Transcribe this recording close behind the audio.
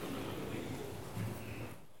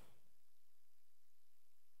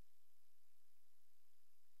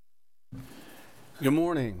Good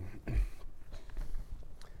morning.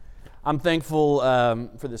 I'm thankful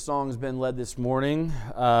for the songs been led this morning.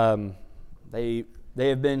 They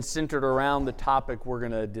have been centered around the topic we're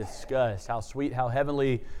going to discuss. How sweet, how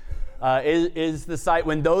heavenly is the sight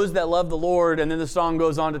when those that love the Lord, and then the song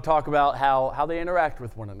goes on to talk about how they interact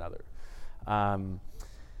with one another.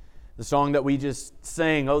 The song that we just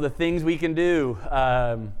sang, the things we can do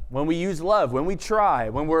when we use love, when we try,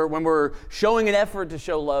 when we're showing an effort to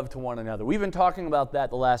show love to one another. We've been talking about that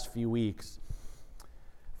the last few weeks.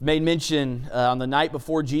 I've made mention on the night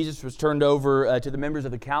before Jesus was turned over to the members of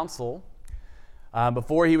the council,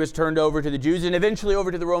 before he was turned over to the Jews and eventually over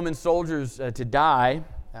to the Roman soldiers to die.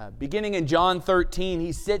 Beginning in John 13,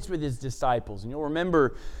 he sits with his disciples, and you'll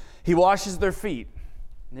remember he washes their feet,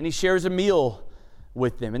 and then he shares a meal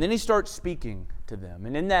with them, and then he starts speaking to them.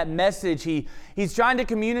 And in that message, he's trying to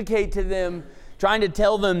communicate to them, trying to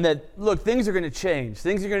tell them that, look, things are going to change.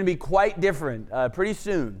 Things are going to be quite different pretty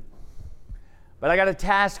soon. But I got a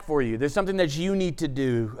task for you. There's something that you need to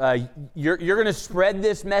do. You're going to spread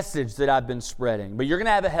this message that I've been spreading, but you're going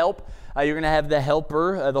to have a help. You're going to have the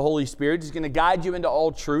helper, the Holy Spirit. He's going to guide you into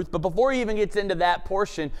all truth. But before he even gets into that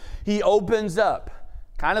portion, he opens up,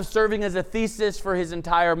 kind of serving as a thesis for his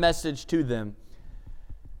entire message to them.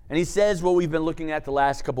 And he says what we've been looking at the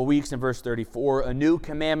last couple weeks in verse 34, "A new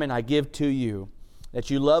commandment I give to you, that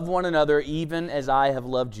you love one another even as I have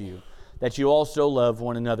loved you, that you also love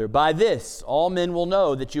one another. By this, all men will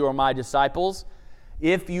know that you are my disciples,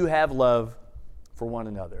 if you have love for one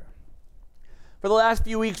another." For the last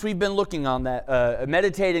few weeks, we've been looking on that,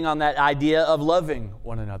 meditating on that idea of loving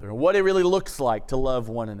one another, and what it really looks like to love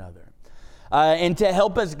one another. And to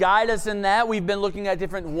help us, guide us in that, we've been looking at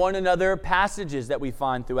different one another passages that we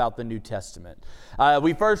find throughout the New Testament.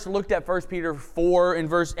 We first looked at 1 Peter 4 in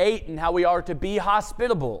verse 8 and how we are to be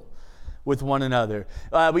hospitable with one another.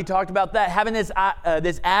 We talked about that, having this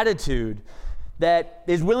attitude that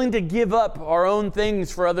is willing to give up our own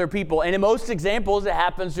things for other people. And in most examples, it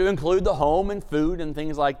happens to include the home and food and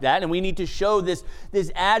things like that. And we need to show this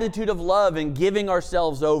attitude of love and giving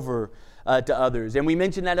ourselves over to others. And we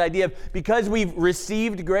mentioned that idea of because we've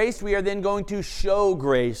received grace, we are then going to show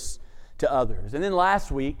grace to others. And then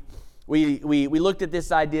last week, we looked at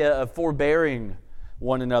this idea of forbearing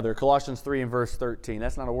one another. Colossians 3 and verse 13.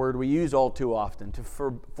 That's not a word we use all too often, to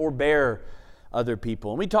forbear other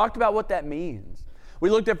people. And we talked about what that means. We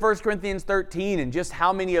looked at 1 Corinthians 13 and just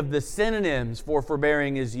how many of the synonyms for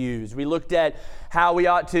forbearing is used. We looked at how we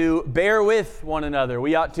ought to bear with one another.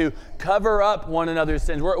 We ought to cover up one another's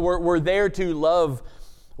sins. We're there to love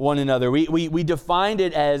one another. We defined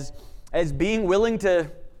it as being willing to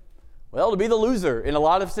be the loser in a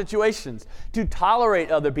lot of situations, to tolerate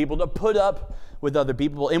other people, to put up with other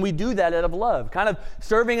people. And we do that out of love, kind of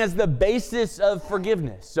serving as the basis of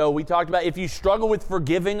forgiveness. So we talked about if you struggle with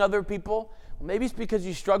forgiving other people, maybe it's because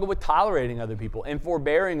you struggle with tolerating other people and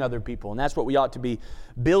forbearing other people, and that's what we ought to be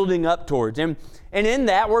building up towards. And in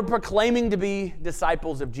that, we're proclaiming to be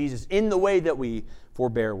disciples of Jesus in the way that we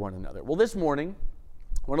forbear one another. Well, this morning,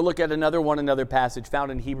 I want to look at another one another passage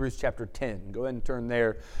found in Hebrews chapter 10. Go ahead and turn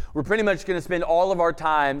there. We're pretty much going to spend all of our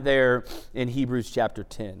time there in Hebrews chapter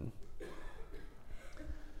 10.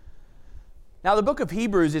 Now, the book of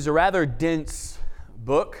Hebrews is a rather dense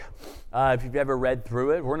book. If you've ever read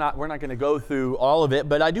through it, we're not going to go through all of it,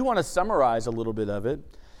 but I do want to summarize a little bit of it.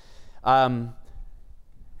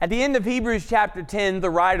 At the end of Hebrews chapter 10,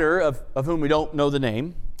 the writer, of whom we don't know the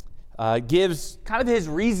name, gives kind of his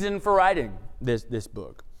reason for writing this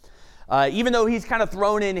book. Even though he's kind of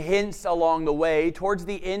thrown in hints along the way, towards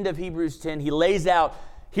the end of Hebrews 10, he lays out,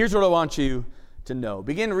 here's what I want you to know.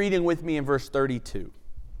 Begin reading with me in verse 32.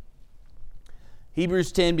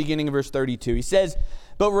 Hebrews 10, beginning in verse 32. He says,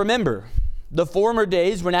 "But remember the former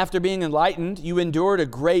days when after being enlightened, you endured a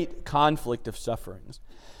great conflict of sufferings,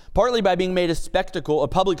 partly by being made a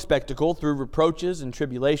public spectacle through reproaches and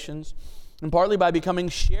tribulations, and partly by becoming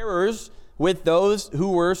sharers with those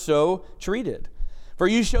who were so treated. For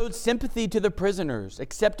you showed sympathy to the prisoners,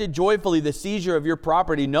 accepted joyfully the seizure of your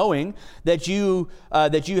property, knowing that you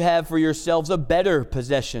have for yourselves a better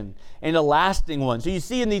possession and a lasting one." So you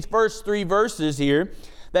see in these first three verses here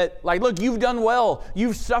that, look, you've done well,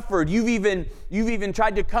 you've suffered, you've even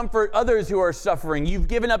tried to comfort others who are suffering. You've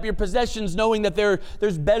given up your possessions, knowing that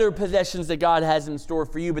there's better possessions that God has in store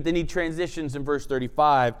for you. But then he transitions in verse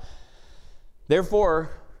 35. "Therefore,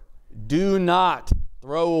 do not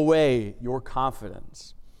throw away your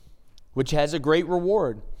confidence, which has a great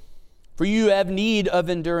reward. For you have need of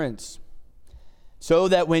endurance, so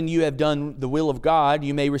that when you have done the will of God,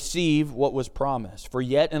 you may receive what was promised. For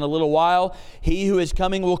yet in a little while, he who is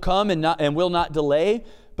coming will come and will not delay.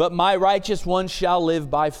 but my righteous one shall live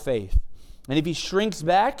by faith. And if he shrinks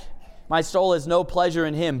back, my soul has no pleasure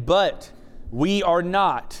in him. But we are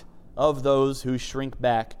not of those who shrink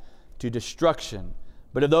back to destruction,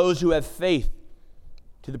 but of those who have faith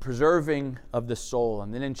to the preserving of the soul.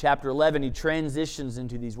 And then in chapter 11, he transitions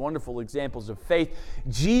into these wonderful examples of faith.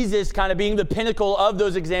 Jesus kind of being the pinnacle of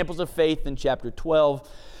those examples of faith in chapter 12.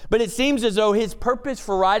 But it seems as though his purpose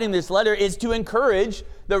for writing this letter is to encourage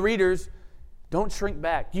the readers, don't shrink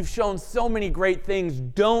back. You've shown so many great things.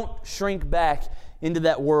 Don't shrink back into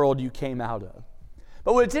that world you came out of.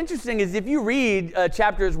 But what's interesting is if you read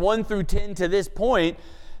chapters 1 through 10 to this point,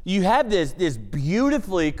 you have this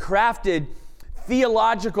beautifully crafted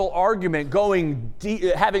theological argument going deep,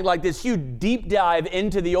 having like this huge deep dive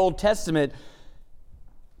into the Old Testament.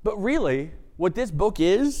 But really, what this book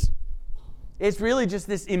is, it's really just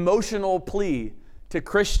this emotional plea to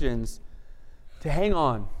Christians to hang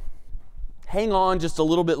on just a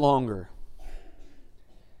little bit longer.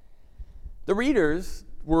 The readers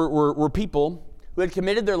were people who had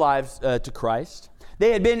committed their lives to Christ.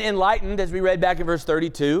 They had been enlightened, as we read back in verse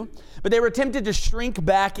 32, but they were tempted to shrink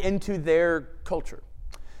back into their culture,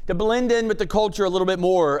 to blend in with the culture a little bit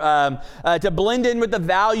more, to blend in with the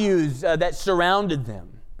values that surrounded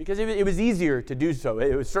them, because it was easier to do so.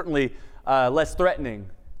 It was certainly less threatening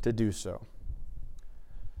to do so.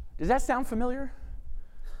 Does that sound familiar?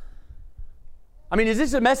 I mean, is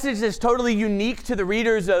this a message that's totally unique to the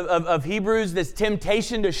readers of Hebrews, this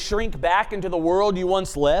temptation to shrink back into the world you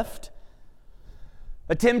once left?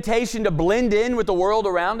 A temptation to blend in with the world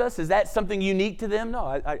around us? Is that something unique to them? No,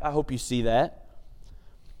 I hope you see that.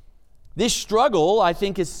 This struggle, I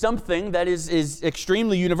think, is something that is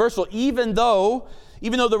extremely universal, even though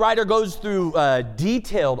the writer goes through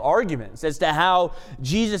detailed arguments as to how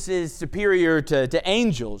Jesus is superior to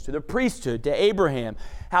angels, to the priesthood, to Abraham,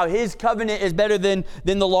 how his covenant is better than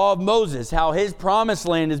the law of Moses, how his promised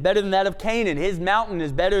land is better than that of Canaan, his mountain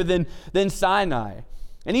is better than Sinai.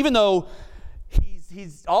 And even though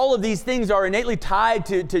all of these things are innately tied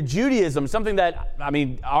to Judaism, something that,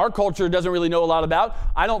 our culture doesn't really know a lot about.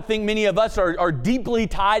 I don't think many of us are deeply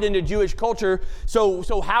tied into Jewish culture.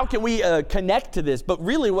 So how can we connect to this? But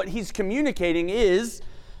really what he's communicating is,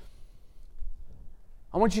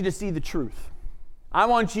 I want you to see the truth. I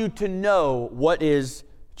want you to know what is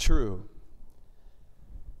true.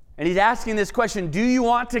 And he's asking this question, do you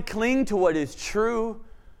want to cling to what is true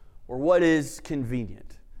or what is convenient?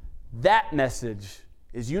 That message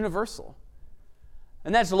is universal.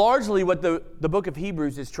 And that's largely what the book of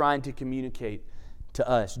Hebrews is trying to communicate to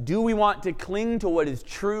us. Do we want to cling to what is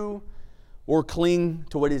true or cling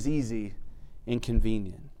to what is easy and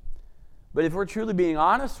convenient? But if we're truly being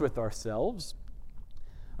honest with ourselves,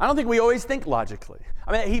 I don't think we always think logically.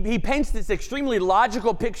 He paints this extremely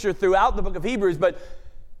logical picture throughout the book of Hebrews, but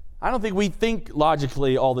I don't think we think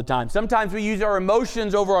logically all the time. Sometimes we use our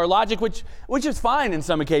emotions over our logic, which is fine in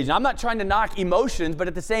some occasions. I'm not trying to knock emotions, but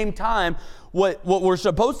at the same time, what we're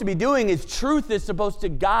supposed to be doing is truth is supposed to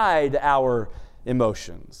guide our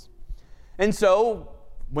emotions. And so,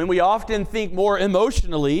 when we often think more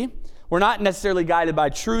emotionally, we're not necessarily guided by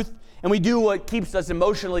truth, and we do what keeps us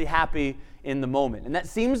emotionally happy in the moment. And that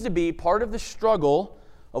seems to be part of the struggle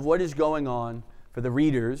of what is going on for the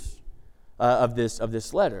readers of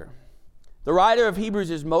this letter. The writer of Hebrews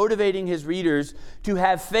is motivating his readers to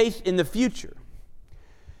have faith in the future,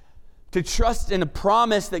 to trust in a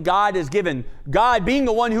promise that God has given, God being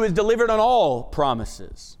the one who has delivered on all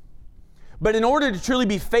promises. But in order to truly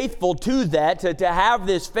be faithful to that, to have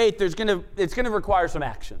this faith, it's going to require some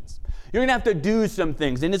actions. You're going to have to do some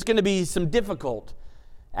things, and it's going to be some difficult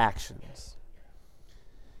actions.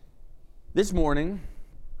 This morning,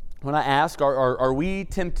 when I ask, are we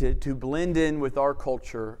tempted to blend in with our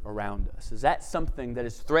culture around us? Is that something that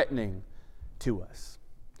is threatening to us?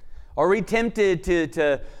 Are we tempted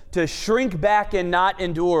to shrink back and not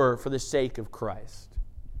endure for the sake of Christ?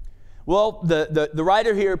 Well, the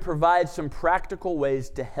writer here provides some practical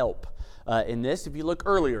ways to help in this. If you look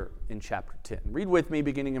earlier in chapter 10, read with me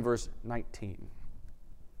beginning in verse 19.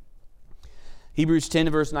 Hebrews 10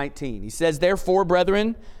 verse 19. He says, "Therefore,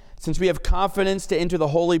 brethren, since we have confidence to enter the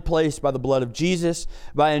holy place by the blood of Jesus,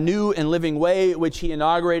 by a new and living way which he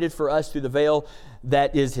inaugurated for us through the veil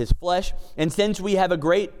that is his flesh, and since we have a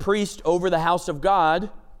great priest over the house of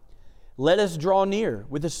God, let us draw near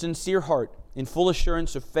with a sincere heart in full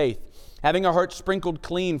assurance of faith, having our hearts sprinkled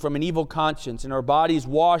clean from an evil conscience and our bodies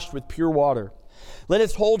washed with pure water. Let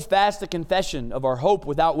us hold fast the confession of our hope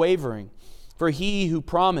without wavering, for he who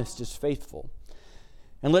promised is faithful.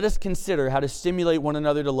 And let us consider how to stimulate one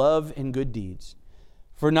another to love and good deeds.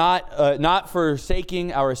 For not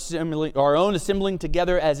forsaking our own assembling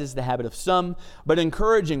together, as is the habit of some, but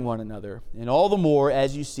encouraging one another, and all the more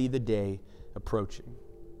as you see the day approaching.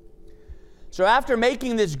 So after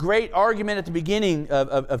making this great argument at the beginning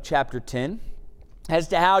of chapter 10, as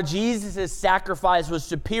to how Jesus' sacrifice was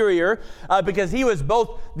superior because he was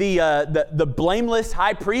both the blameless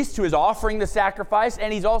high priest who is offering the sacrifice,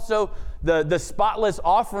 and he's also the spotless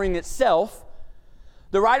offering itself,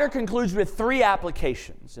 the writer concludes with three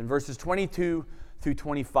applications in verses 22 through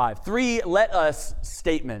 25. Three let us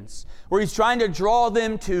statements where he's trying to draw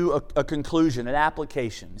them to a conclusion, an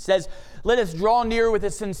application. He says, let us draw near with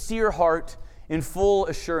a sincere heart in full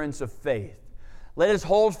assurance of faith. Let us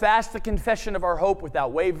hold fast the confession of our hope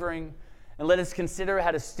without wavering, and let us consider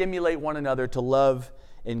how to stimulate one another to love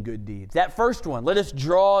and good deeds. That first one, let us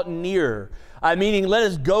draw near, meaning let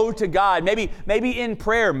us go to God, maybe in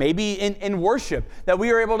prayer, maybe in worship, that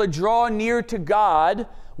we are able to draw near to God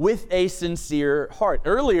with a sincere heart.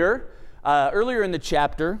 Earlier in the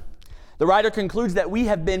chapter, the writer concludes that we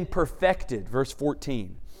have been perfected, verse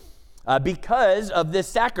 14. Because of this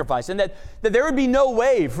sacrifice, and that there would be no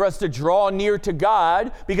way for us to draw near to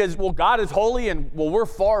God because, God is holy and, we're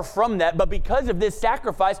far from that. But because of this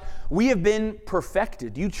sacrifice, we have been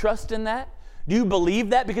perfected. Do you trust in that? Do you believe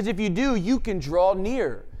that? Because if you do, you can draw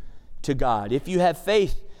near to God if you have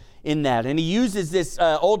faith in that. And he uses this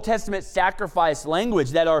Old Testament sacrifice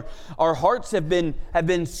language that our hearts have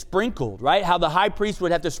been sprinkled, right? How the high priest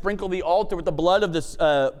would have to sprinkle the altar with the blood of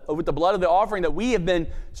the offering, that we have been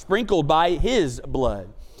sprinkled by his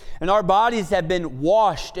blood. And our bodies have been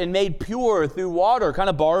washed and made pure through water, kind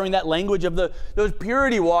of borrowing that language of those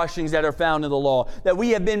purity washings that are found in the law, that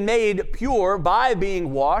we have been made pure by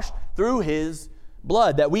being washed through his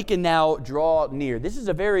blood, that we can now draw near. This is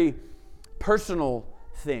a very personal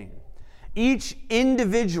thing. Each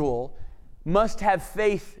individual must have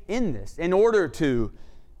faith in this in order to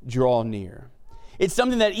draw near. It's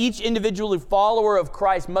something that each individual follower of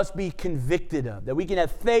Christ must be convicted of, that we can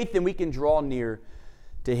have faith and we can draw near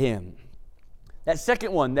to him. That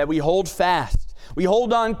second one, that we hold fast. We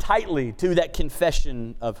hold on tightly to that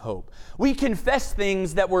confession of hope. We confess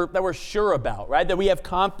things that we're sure about, right? That we have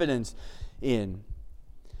confidence in.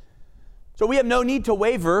 So we have no need to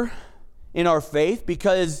waver in our faith,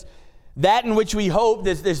 because that in which we hope,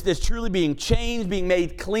 this truly being changed, being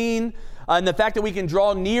made clean, and the fact that we can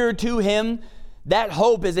draw near to him, that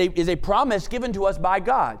hope is a promise given to us by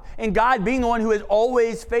God. And God being the one who is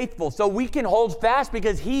always faithful. So we can hold fast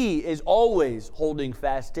because he is always holding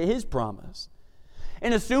fast to his promise.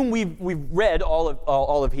 And assume we've read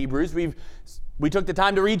all of Hebrews, we took the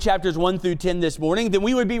time to read chapters 1 through 10 this morning, then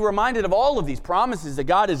we would be reminded of all of these promises that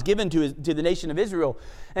God has given to the nation of Israel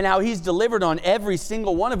and how he's delivered on every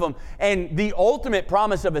single one of them. And the ultimate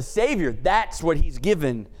promise of a Savior, that's what he's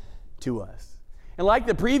given to us. And like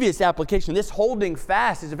the previous application, this holding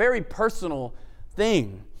fast is a very personal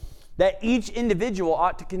thing that each individual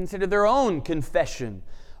ought to consider their own confession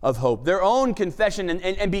of hope, their own confession,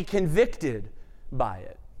 and be convicted by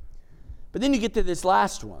it. But then you get to this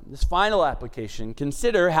last one, this final application.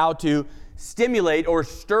 Consider how to stimulate or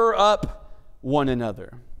stir up one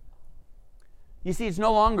another. You see, it's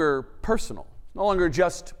no longer personal. It's no longer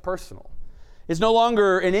just personal. It's no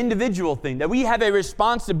longer an individual thing, that we have a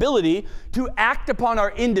responsibility to act upon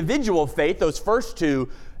our individual faith, those first two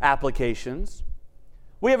applications.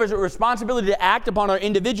 We have a responsibility to act upon our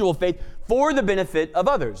individual faith for the benefit of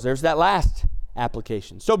others. There's that last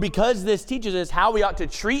application. So because this teaches us how we ought to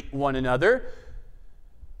treat one another,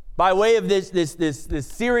 by way of this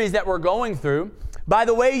series that we're going through, by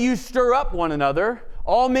the way you stir up one another,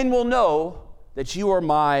 all men will know that you are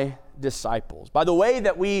my disciples. By the way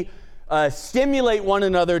that we stimulate one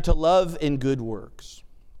another to love and good works.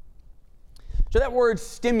 So that word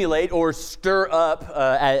stimulate or stir up,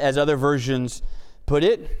 as other versions put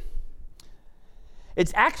it,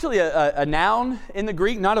 it's actually a noun in the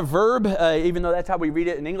Greek, not a verb, even though that's how we read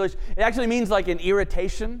it in English. It actually means like an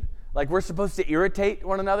irritation, like we're supposed to irritate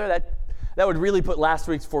one another. That would really put last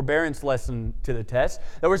week's forbearance lesson to the test,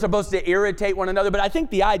 that we're supposed to irritate one another. But I think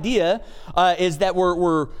the idea is that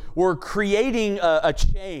we're creating a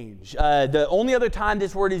change. The only other time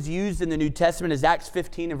this word is used in the New Testament is Acts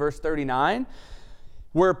 15 and verse 39,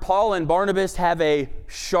 where Paul and Barnabas have a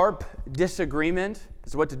sharp disagreement.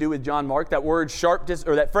 It's what to do with John Mark. That word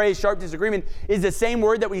that phrase sharp disagreement is the same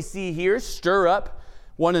word that we see here, stir up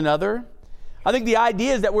one another. I think the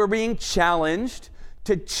idea is that we're being challenged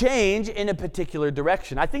to change in a particular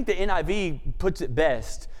direction. I think the NIV puts it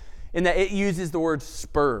best in that it uses the word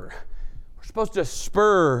spur. We're supposed to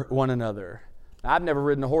spur one another I've never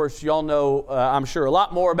ridden a horse. Y'all know, I'm sure, a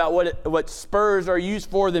lot more about what spurs are used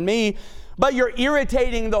for than me. But you're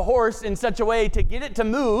irritating the horse in such a way to get it to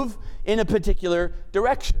move in a particular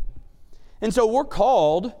direction. And so we're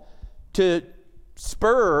called to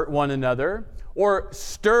spur one another or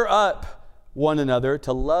stir up one another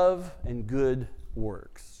to love and good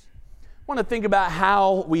works. I want to think about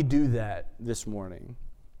how we do that this morning.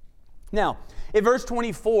 Now, if verse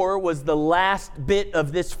 24 was the last bit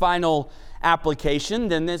of this final application,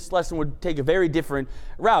 then this lesson would take a very different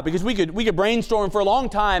route, because we could brainstorm for a long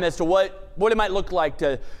time as to what it might look like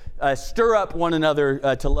to stir up one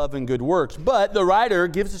another to love and good works. But the writer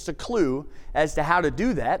gives us a clue as to how to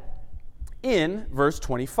do that in verse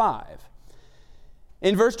 25.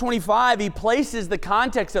 In verse 25, he places the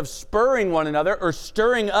context of spurring one another or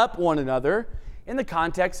stirring up one another in the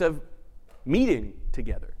context of meeting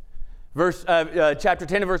together. Chapter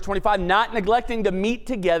 10 and verse 25, not neglecting to meet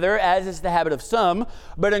together as is the habit of some,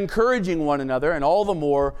 but encouraging one another, and all the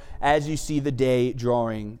more as you see the day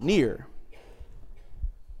drawing near.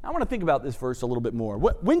 I want to think about this verse a little bit more.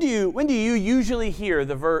 When do you usually hear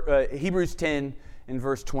the Hebrews 10 and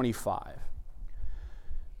verse 25?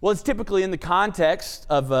 Well, it's typically in the context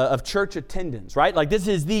of church attendance, right? Like, this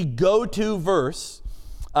is the go-to verse.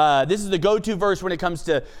 This is the go-to verse when it comes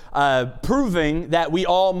to proving that we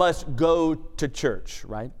all must go to church,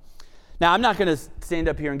 right? Now, I'm not going to stand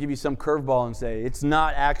up here and give you some curveball and say it's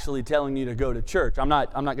not actually telling you to go to church. I'm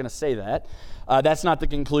not going to say that. That's not the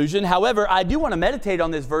conclusion. However, I do want to meditate on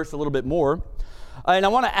this verse a little bit more. And I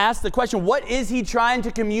want to ask the question, what is he trying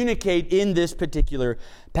to communicate in this particular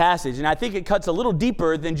passage? And I think it cuts a little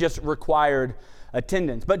deeper than just required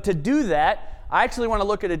attendance. But to do that, I actually want to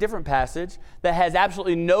look at a different passage that has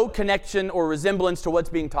absolutely no connection or resemblance to what's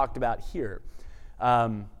being talked about here.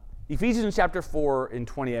 Ephesians chapter 4 and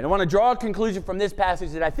 28. I want to draw a conclusion from this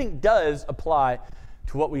passage that I think does apply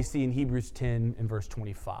to what we see in Hebrews 10 and verse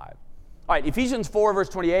 25. All right, Ephesians 4 verse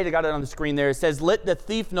 28, I got it on the screen there. It says, let the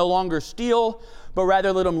thief no longer steal, but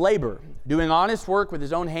rather let him labor, doing honest work with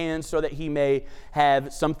his own hands so that he may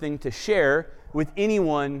have something to share with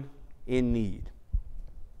anyone in need.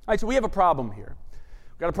 All right, so we have a problem here.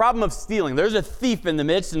 We've got a problem of stealing. There's a thief in the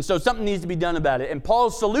midst, and so something needs to be done about it. And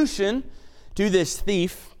Paul's solution to this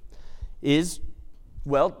thief is,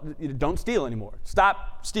 well, don't steal anymore.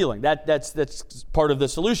 Stop stealing. That's part of the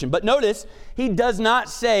solution. But notice, he does not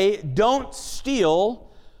say, don't steal,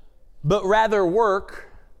 but rather work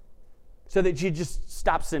so that you just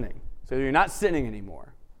stop sinning, so you're not sinning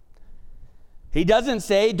anymore. He doesn't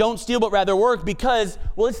say, don't steal, but rather work, because,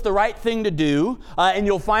 well, it's the right thing to do, and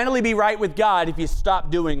you'll finally be right with God if you stop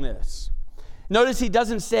doing this. Notice he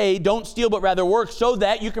doesn't say, don't steal, but rather work, so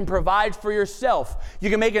that you can provide for yourself. You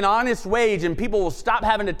can make an honest wage, and people will stop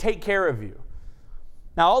having to take care of you.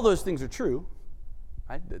 Now, all those things are true,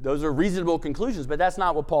 right? Those are reasonable conclusions, but that's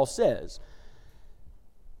not what Paul says.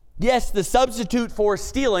 Yes, the substitute for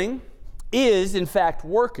stealing is, in fact,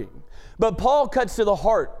 working. But Paul cuts to the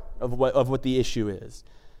heart of what the issue is.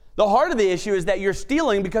 The heart of the issue is that you're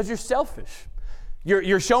stealing because you're selfish.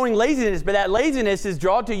 You're showing laziness, but that laziness is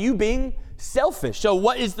drawn to you being selfish. So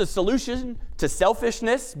what is the solution to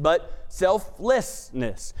selfishness but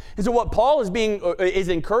selflessness? And so what Paul is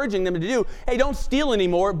encouraging them to do, hey, don't steal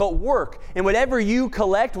anymore, but work. And whatever you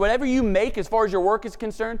collect, whatever you make as far as your work is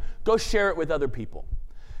concerned, go share it with other people.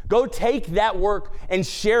 Go take that work and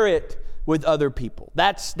share it with other people.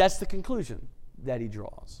 That's the conclusion that he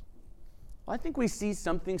draws. Well, I think we see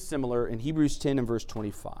something similar in Hebrews 10 and verse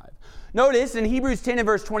 25. Notice in Hebrews 10 and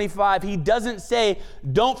verse 25, he doesn't say,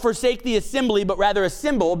 don't forsake the assembly, but rather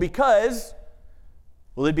assemble, because,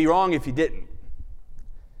 well, it'd be wrong if you didn't.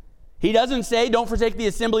 He doesn't say, don't forsake the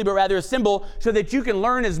assembly, but rather assemble, so that you can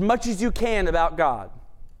learn as much as you can about God.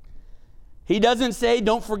 He doesn't say,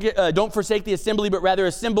 don't forsake the assembly, but rather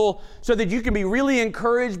assemble, so that you can be really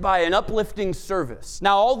encouraged by an uplifting service.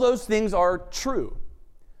 Now, all those things are true.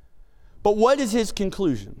 But what is his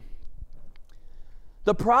conclusion?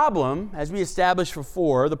 The problem, as we established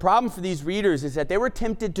before, the problem for these readers is that they were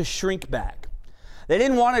tempted to shrink back. They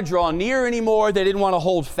didn't want to draw near anymore. They didn't want to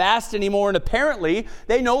hold fast anymore. And apparently,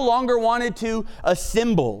 they no longer wanted to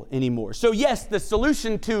assemble anymore. So yes, the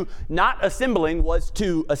solution to not assembling was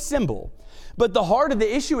to assemble. But the heart of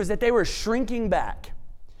the issue is that they were shrinking back,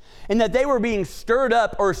 and that they were being stirred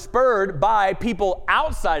up or spurred by people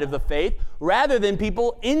outside of the faith rather than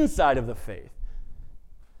people inside of the faith.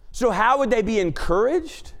 So how would they be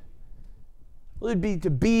encouraged? Well, it would be to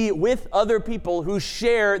be with other people who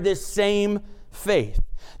share this same faith.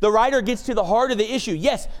 The writer gets to the heart of the issue.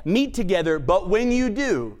 Yes, meet together, but when you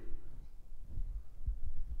do,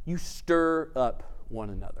 you stir up one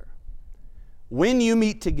another. when you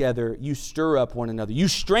meet together, you stir up one another. You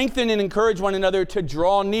strengthen and encourage one another to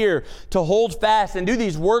draw near, to hold fast, and do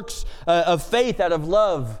these works of faith out of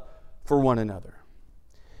love for one another.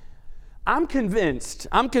 I'm convinced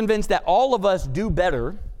that all of us do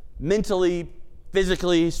better mentally,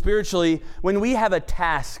 physically, spiritually, when we have a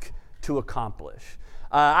task to accomplish.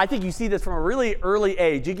 I think you see this from a really early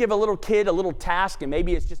age. You give a little kid a little task, and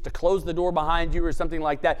maybe it's just to close the door behind you or something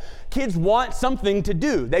like that. Kids want something to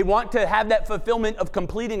do. They want to have that fulfillment of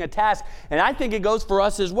completing a task, and I think it goes for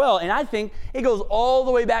us as well. And I think it goes all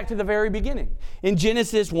the way back to the very beginning. In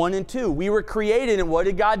Genesis 1 and 2, we were created, and what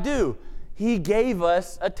did God do? He gave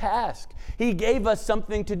us a task. He gave us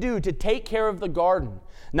something to do, to take care of the garden,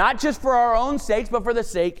 not just for our own sakes, but for the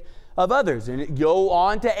sake of others. And go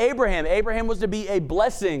on to Abraham. Abraham was to be a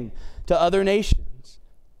blessing to other nations.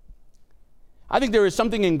 I think there is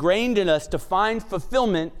something ingrained in us to find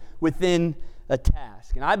fulfillment within a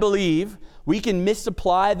task. And I believe we can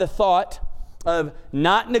misapply the thought of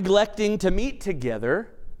not neglecting to meet together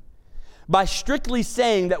by strictly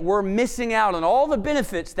saying that we're missing out on all the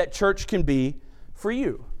benefits that church can be for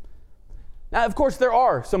you. Now, of course, there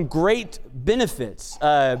are some great benefits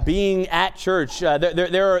being at church.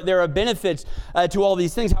 There are benefits to all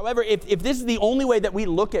these things. However, if this is the only way that we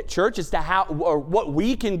look at church as to how or what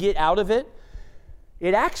we can get out of it,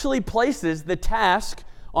 it actually places the task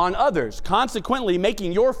on others, consequently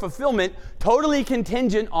making your fulfillment totally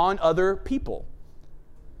contingent on other people,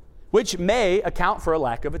 which may account for a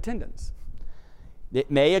lack of attendance. It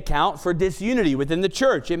may account for disunity within the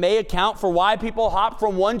church. It may account for why people hop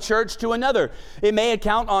from one church to another. It may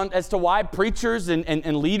account as to why preachers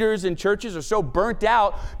and leaders in churches are so burnt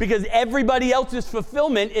out because everybody else's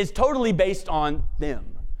fulfillment is totally based on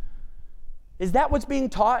them. Is that what's being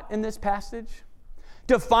taught in this passage?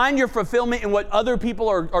 To find your fulfillment in what other people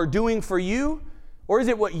are doing for you? Or is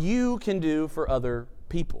it what you can do for other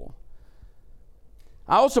people?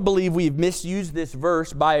 I also believe we've misused this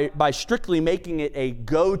verse by strictly making it a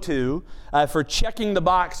go-to for checking the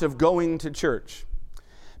box of going to church.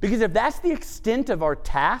 Because if that's the extent of our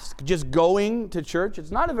task, just going to church,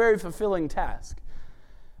 it's not a very fulfilling task.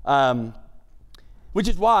 Which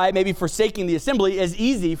is why maybe forsaking the assembly is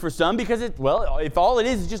easy for some because, if all it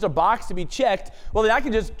is just a box to be checked, well, then I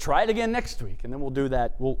can just try it again next week, and then we'll do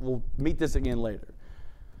that. We'll meet this again later.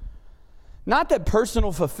 Not that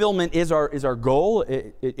personal fulfillment is our goal.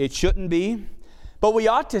 It shouldn't be. But we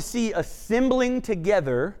ought to see assembling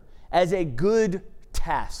together as a good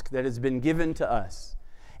task that has been given to us.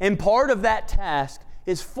 And part of that task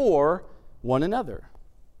is for one another.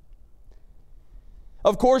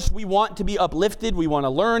 Of course, we want to be uplifted. We want to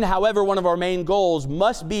learn. However, one of our main goals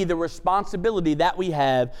must be the responsibility that we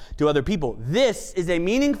have to other people. This is a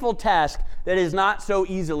meaningful task that is not so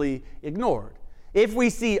easily ignored. If we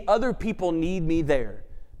see other people need me there,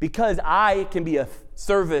 because I can be a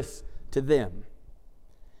service to them.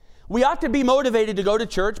 We ought to be motivated to go to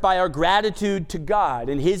church by our gratitude to God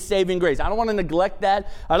and His saving grace. I don't want to neglect that.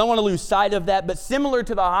 I don't want to lose sight of that. But similar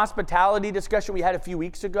to the hospitality discussion we had a few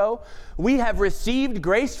weeks ago, we have received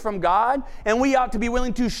grace from God, and we ought to be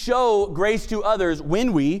willing to show grace to others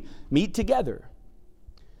when we meet together.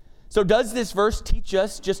 So does this verse teach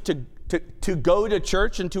us just to go to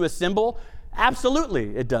church and to assemble?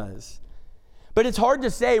 Absolutely, it does. But it's hard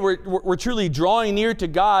to say we're truly drawing near to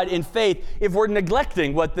God in faith if we're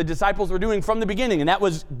neglecting what the disciples were doing from the beginning, and that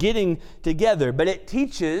was getting together. But it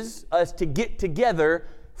teaches us to get together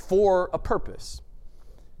for a purpose,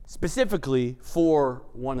 specifically for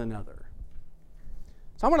one another.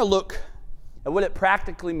 So I want to look at what it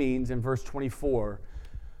practically means in verse 24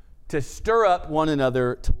 to stir up one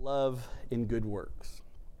another to love and good works.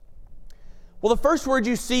 Well, the first word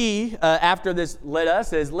you see after this let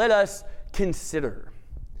us consider.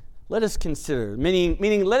 Let us consider,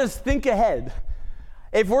 meaning let us think ahead.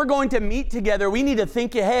 If we're going to meet together, we need to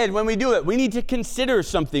think ahead when we do it. We need to consider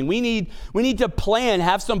something. We need to plan,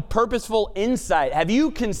 have some purposeful insight. Have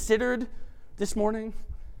you considered this morning?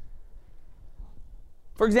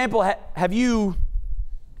 For example, have you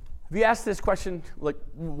asked this question, like,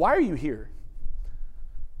 why are you here?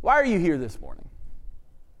 Why are you here this morning?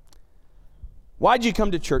 Why'd you come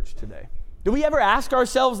to church today? Do we ever ask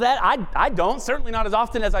ourselves that? I don't, certainly not as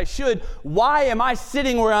often as I should. Why am I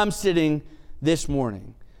sitting where I'm sitting this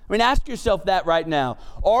morning? I mean, ask yourself that right now.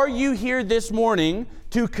 Are you here this morning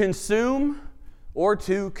to consume or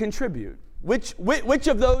to contribute? Which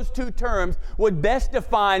of those two terms would best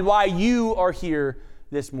define why you are here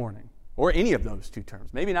this morning? Or any of those two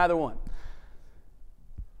terms, maybe neither one.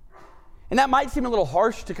 And that might seem a little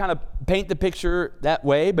harsh to kind of paint the picture that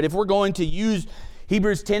way, but if we're going to use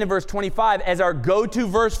Hebrews 10 and verse 25 as our go-to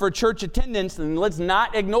verse for church attendance, and let's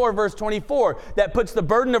not ignore verse 24 that puts the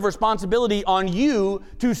burden of responsibility on you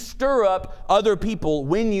to stir up other people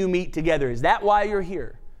when you meet together. Is that why you're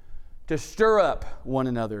here? To stir up one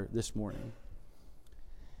another this morning.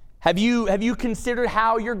 Have you considered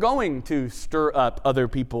how you're going to stir up other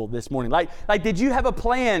people this morning? Like, did you have a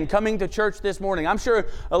plan coming to church this morning? I'm sure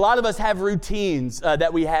a lot of us have routines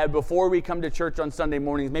that we have before we come to church on Sunday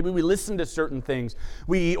mornings. Maybe we listen to certain things,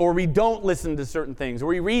 or we don't listen to certain things, or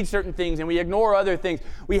we read certain things and we ignore other things.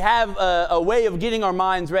 We have a way of getting our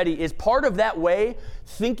minds ready. Is part of that way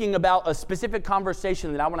thinking about a specific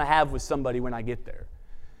conversation that I want to have with somebody when I get there?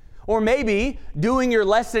 Or maybe doing your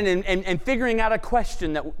lesson and figuring out a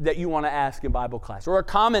question that you want to ask in Bible class, or a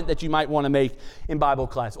comment that you might want to make in Bible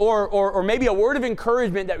class, or maybe a word of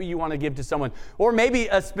encouragement that you want to give to someone, or maybe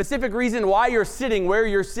a specific reason why you're sitting where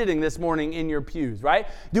you're sitting this morning in your pews, right?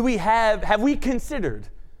 Have we considered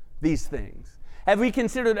these things? Have we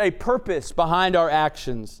considered a purpose behind our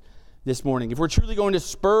actions this morning? If we're truly going to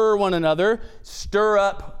spur one another, stir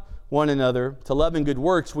up one another to love and good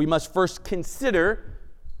works, we must first consider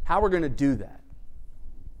how we're going to do that.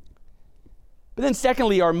 But then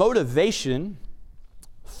secondly, our motivation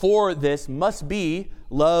for this must be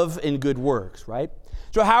love and good works, right?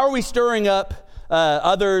 So how are we stirring up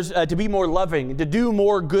others to be more loving, to do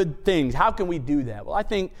more good things? How can we do that? Well, I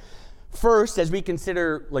think first, as we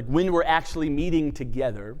consider like when we're actually meeting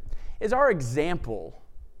together, is our example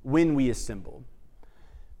when we assemble.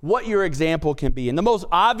 What your example can be. And the most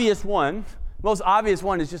obvious one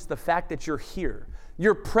is just the fact that you're here.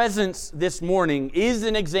 Your presence this morning is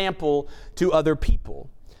an example to other people.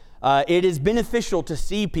 It is beneficial to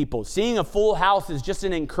see people. Seeing a full house is just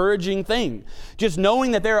an encouraging thing. Just knowing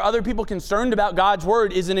that there are other people concerned about God's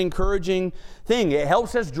word is an encouraging thing. It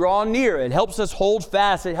helps us draw near. It helps us hold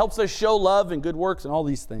fast. It helps us show love and good works and all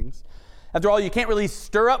these things. After all, you can't really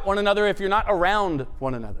stir up one another if you're not around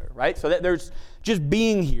one another, right? So that there's just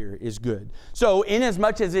being here is good. So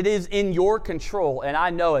inasmuch as it is in your control, and I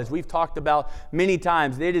know as we've talked about many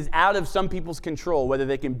times, it is out of some people's control whether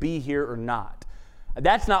they can be here or not.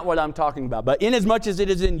 That's not what I'm talking about. But inasmuch as it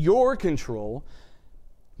is in your control,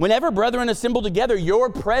 whenever brethren assemble together, your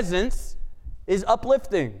presence is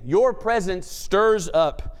uplifting. Your presence stirs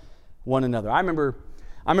up one another. I remember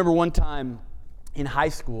one time in high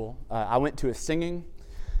school, I went to a singing.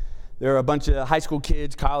 There were a bunch of high school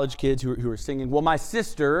kids, college kids who were singing. Well, my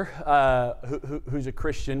sister, who's a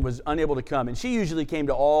Christian, was unable to come. And she usually came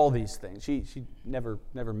to all these things. She never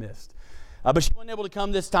missed. But she wasn't able to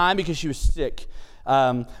come this time because she was sick.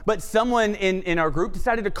 But someone in our group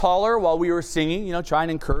decided to call her while we were singing, try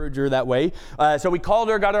and encourage her that way. So we called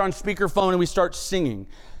her, got her on speakerphone, and we start singing.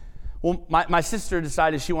 Well, my sister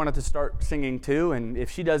decided she wanted to start singing too, and if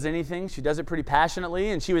she does anything, she does it pretty passionately,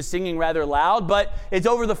 and she was singing rather loud, but it's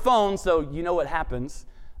over the phone, so you know what happens.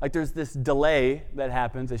 Like there's this delay that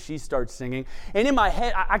happens as she starts singing. And in my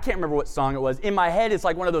head, I can't remember what song it was. In my head, it's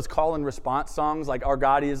like one of those call and response songs, like Our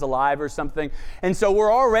God Is Alive or something. And so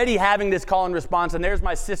we're already having this call and response, and there's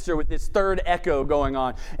my sister with this third echo going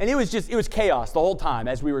on. And it was chaos the whole time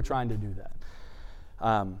as we were trying to do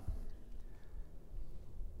that.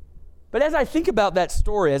 But as I think about that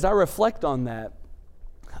story, as I reflect on that,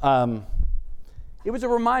 it was a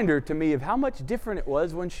reminder to me of how much different it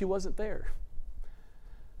was when she wasn't there.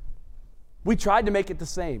 We tried to make it the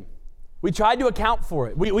same. We tried to account for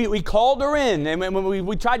it. We called her in, and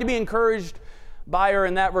we tried to be encouraged by her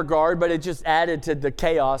in that regard, but it just added to the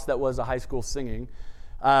chaos that was a high school singing.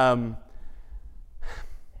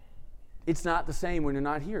 It's not the same when you're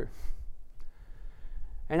not here.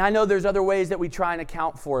 And I know there's other ways that we try and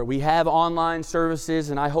account for it. We have online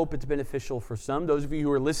services, and I hope it's beneficial for some. Those of you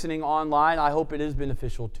who are listening online, I hope it is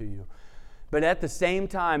beneficial to you. But at the same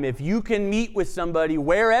time, if you can meet with somebody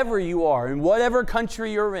wherever you are, in whatever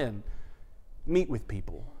country you're in, meet with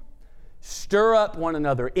people. Stir up one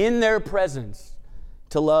another in their presence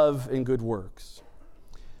to love and good works.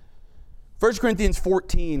 1 Corinthians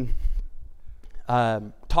 14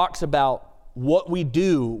 talks about what we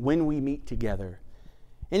do when we meet together.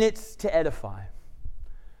 And it's to edify.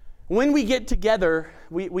 When we get together,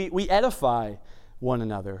 we edify one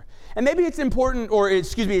another. And maybe it's important,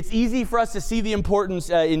 it's easy for us to see the importance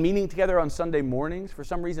in meeting together on Sunday mornings. For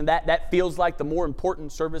some reason, that feels like the more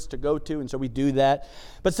important service to go to, and so we do that.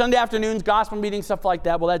 But Sunday afternoons, gospel meetings, stuff like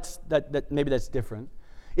that, well, maybe that's different.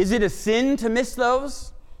 Is it a sin to miss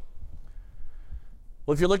those?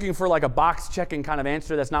 Well, if you're looking for like a box-checking kind of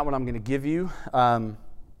answer, that's not what I'm going to give you.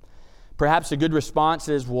 Perhaps a good response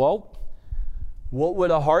is, well, what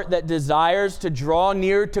would a heart that desires to draw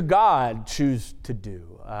near to God choose to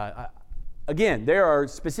do? A Again, there are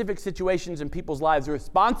specific situations in people's lives,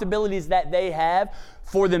 responsibilities that they have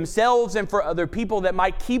for themselves and for other people that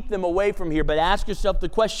might keep them away from here. But ask yourself the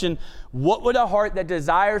question, what would a heart that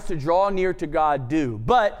desires to draw near to God do?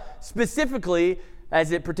 But specifically,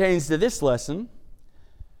 as it pertains to this lesson,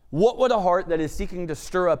 what would a heart that is seeking to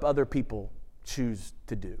stir up other people choose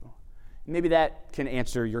to do? Maybe that can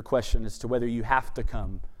answer your question as to whether you have to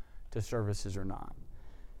come to services or not.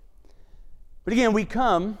 But again, we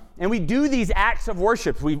come and we do these acts of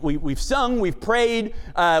worship. We've sung, we've prayed,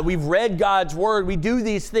 we've read God's word. We do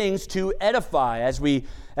these things to edify as we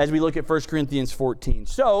look at 1 Corinthians 14.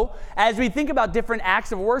 So, as we think about different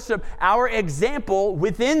acts of worship, our example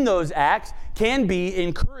within those acts can be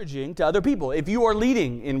encouraging to other people. If you are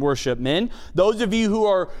leading in worship, men, those of you who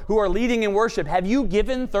are leading in worship, have you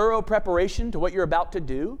given thorough preparation to what you're about to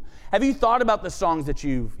do? Have you thought about the songs that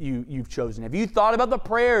you've chosen? Have you thought about the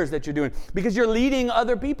prayers that you're doing? Because you're leading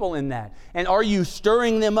other people in that. And are you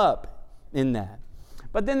stirring them up in that?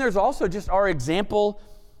 But then there's also just our example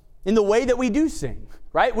in the way that we do sing,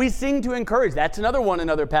 right? We sing to encourage. That's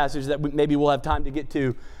another passage that maybe we'll have time to get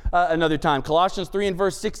to another time. Colossians 3 and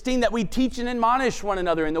verse 16, that we teach and admonish one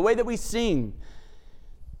another in the way that we sing.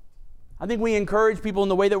 I think we encourage people in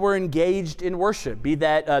the way that we're engaged in worship, be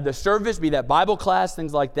that the service, be that Bible class,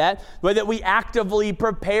 things like that, the way that we actively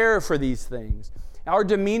prepare for these things. Our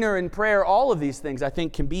demeanor in prayer, all of these things, I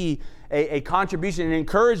think, can be a contribution and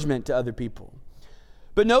encouragement to other people.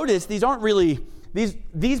 But notice, these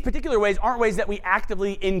particular ways aren't ways that we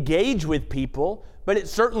actively engage with people, but it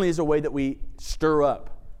certainly is a way that we stir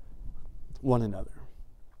up one another.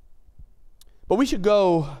 But we should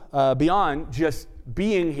go beyond just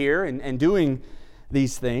being here and doing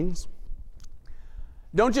these things.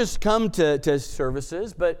 Don't just come to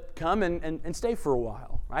services, but come and stay for a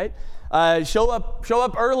while, right? Show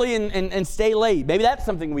up early and stay late. Maybe that's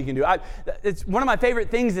something we can do. It's one of my favorite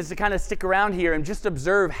things is to kind of stick around here and just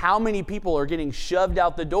observe how many people are getting shoved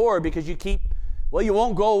out the door because you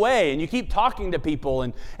won't go away, and you keep talking to people,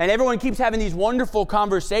 and everyone keeps having these wonderful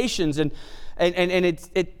conversations, and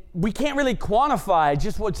we can't really quantify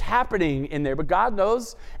just what's happening in there, but God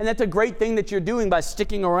knows, and that's a great thing that you're doing by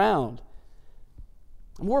sticking around.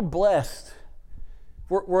 We're blessed.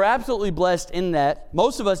 We're absolutely blessed in that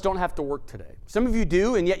most of us don't have to work today. Some of you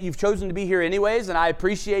do, and yet you've chosen to be here anyways, and I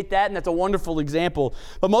appreciate that, and that's a wonderful example.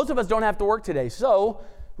 But most of us don't have to work today, so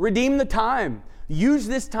redeem the time. Use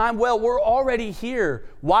this time well. We're already here.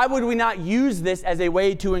 Why would we not use this as a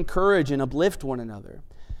way to encourage and uplift one another?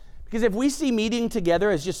 Because if we see meeting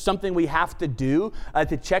together as just something we have to do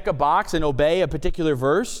to check a box and obey a particular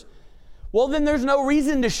verse, well, then there's no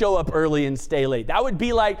reason to show up early and stay late. That would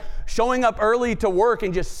be like showing up early to work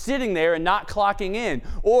and just sitting there and not clocking in,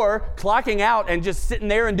 or clocking out and just sitting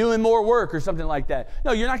there and doing more work or something like that.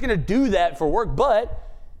 No, you're not going to do that for work. But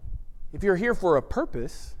if you're here for a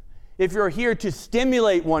purpose, if you're here to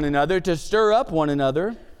stimulate one another, to stir up one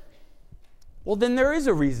another, well, then there is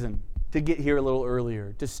a reason to get here a little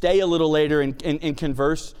earlier, to stay a little later and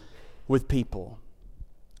converse with people.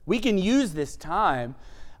 We can use this time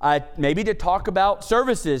maybe to talk about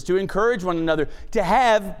services, to encourage one another, to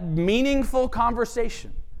have meaningful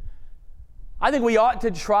conversation. I think we ought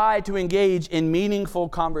to try to engage in meaningful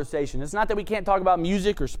conversation. It's not that we can't talk about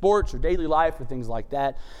music or sports or daily life or things like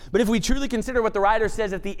that, but if we truly consider what the writer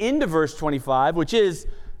says at the end of verse 25, which is,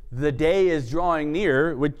 the day is drawing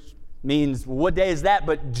near, which means, what day is that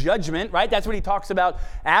but judgment, right? That's what he talks about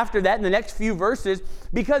after that in the next few verses.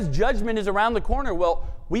 Because judgment is around the corner, well,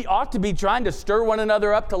 we ought to be trying to stir one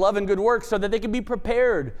another up to love and good works so that they can be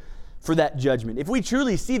prepared for that judgment. If we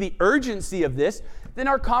truly see the urgency of this, then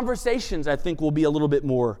our conversations, I think, will be a little bit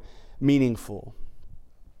more meaningful.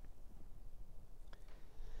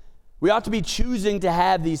 We ought to be choosing to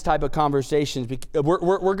have these type of conversations.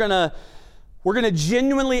 We're gonna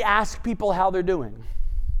genuinely ask people how they're doing.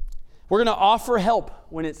 We're going to offer help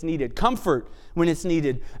when it's needed, comfort when it's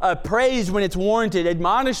needed, praise when it's warranted,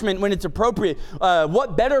 admonishment when it's appropriate.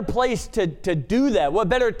 What better place to do that? What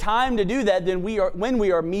better time to do that than when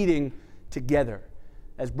we are meeting together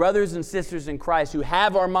as brothers and sisters in Christ who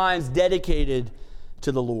have our minds dedicated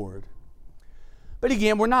to the Lord. But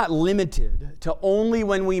again, we're not limited to only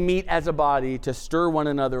when we meet as a body to stir one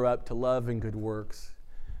another up to love and good works.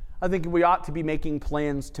 I think we ought to be making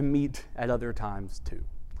plans to meet at other times too.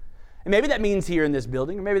 And maybe that means here in this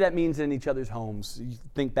building, or maybe that means in each other's homes. You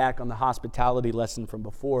think back on the hospitality lesson from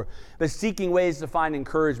before, but seeking ways to find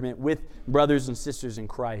encouragement with brothers and sisters in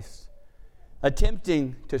Christ,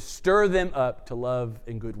 attempting to stir them up to love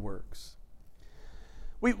and good works.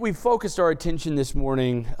 We've focused our attention this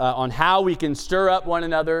morning on how we can stir up one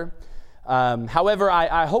another, However,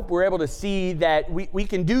 I hope we're able to see that we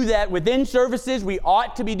can do that within services. We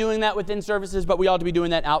ought to be doing that within services, but we ought to be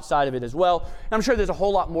doing that outside of it as well. And I'm sure there's a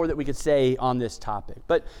whole lot more that we could say on this topic.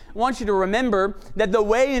 But I want you to remember that the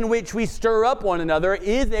way in which we stir up one another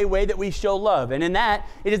is a way that we show love. And in that,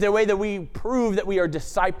 it is a way that we prove that we are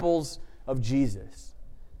disciples of Jesus.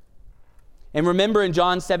 And remember in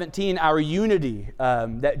John 17, our unity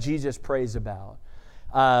that Jesus prays about.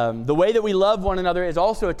 The way that we love one another is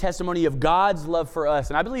also a testimony of God's love for us.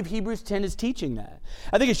 And I believe Hebrews 10 is teaching that.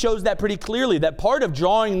 I think it shows that pretty clearly, that part of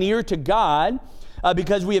drawing near to God,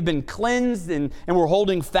 because we have been cleansed and we're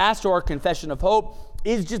holding fast to our confession of hope,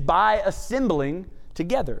 is just by assembling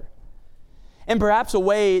together. And perhaps a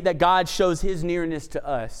way that God shows his nearness to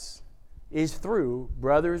us is through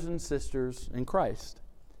brothers and sisters in Christ.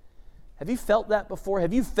 Have you felt that before?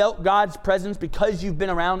 Have you felt God's presence because you've been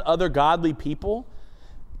around other godly people?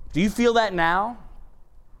 Do you feel that now?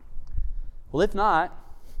 Well, if not,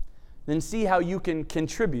 then see how you can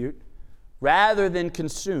contribute rather than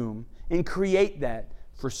consume and create that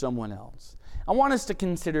for someone else. I want us to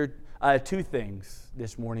consider two things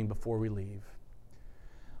this morning before we leave.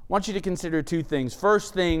 I want you to consider two things.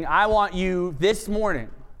 First thing, I want you this morning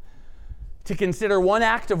to consider one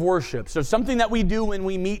act of worship. So something that we do when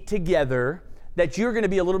we meet together that you're going to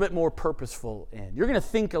be a little bit more purposeful in. You're going to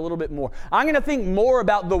think a little bit more. I'm going to think more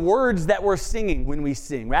about the words that we're singing when we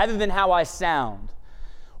sing, rather than how I sound.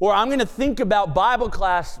 Or I'm going to think about Bible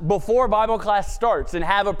class before Bible class starts and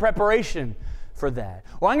have a preparation for that.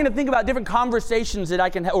 Or I'm going to think about different conversations that I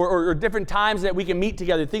can have, or different times that we can meet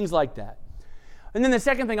together, things like that. And then the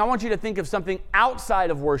second thing, I want you to think of something outside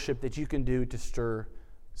of worship that you can do to stir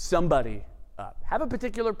somebody up. Have a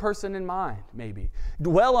particular person in mind, maybe.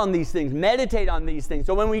 Dwell on these things. Meditate on these things.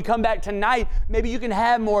 So when we come back tonight, maybe you can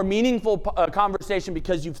have more meaningful conversation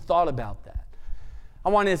because you've thought about that. I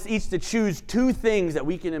want us each to choose two things that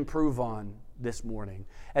we can improve on this morning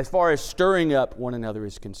as far as stirring up one another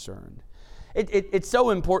is concerned. It's so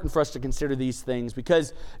important for us to consider these things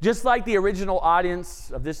because just like the original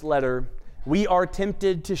audience of this letter, we are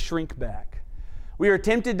tempted to shrink back. We are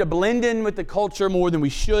tempted to blend in with the culture more than we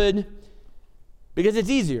should, because it's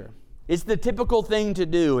easier. It's the typical thing to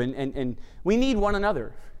do, and we need one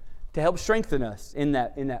another to help strengthen us in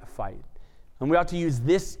that fight. And we ought to use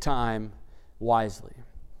this time wisely.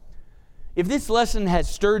 If this lesson has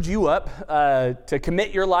stirred you up to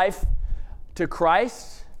commit your life to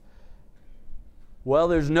Christ, well,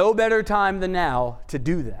 there's no better time than now to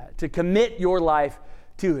do that, to commit your life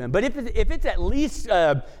to Him. But if it's at least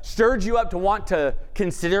stirred you up to want to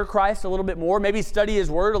consider Christ a little bit more, maybe study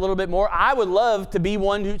His Word a little bit more, I would love to be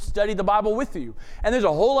one who studied the Bible with you. And there's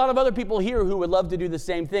a whole lot of other people here who would love to do the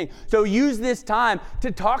same thing. So use this time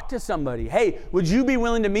to talk to somebody. Hey, would you be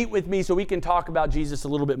willing to meet with me so we can talk about Jesus a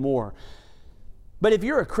little bit more? But if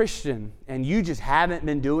you're a Christian and you just haven't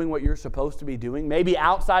been doing what you're supposed to be doing, maybe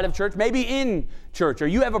outside of church, maybe in church, or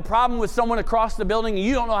you have a problem with someone across the building and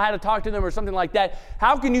you don't know how to talk to them or something like that,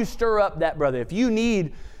 how can you stir up that brother? If you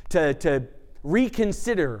need to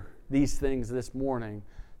reconsider these things this morning,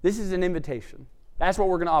 this is an invitation. That's what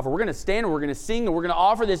we're going to offer. We're going to stand and we're going to sing and we're going to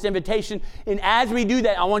offer this invitation. And as we do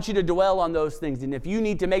that, I want you to dwell on those things. And if you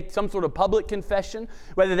need to make some sort of public confession,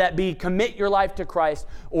 whether that be commit your life to Christ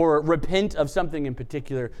or repent of something in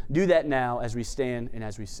particular, do that now as we stand and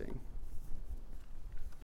as we sing.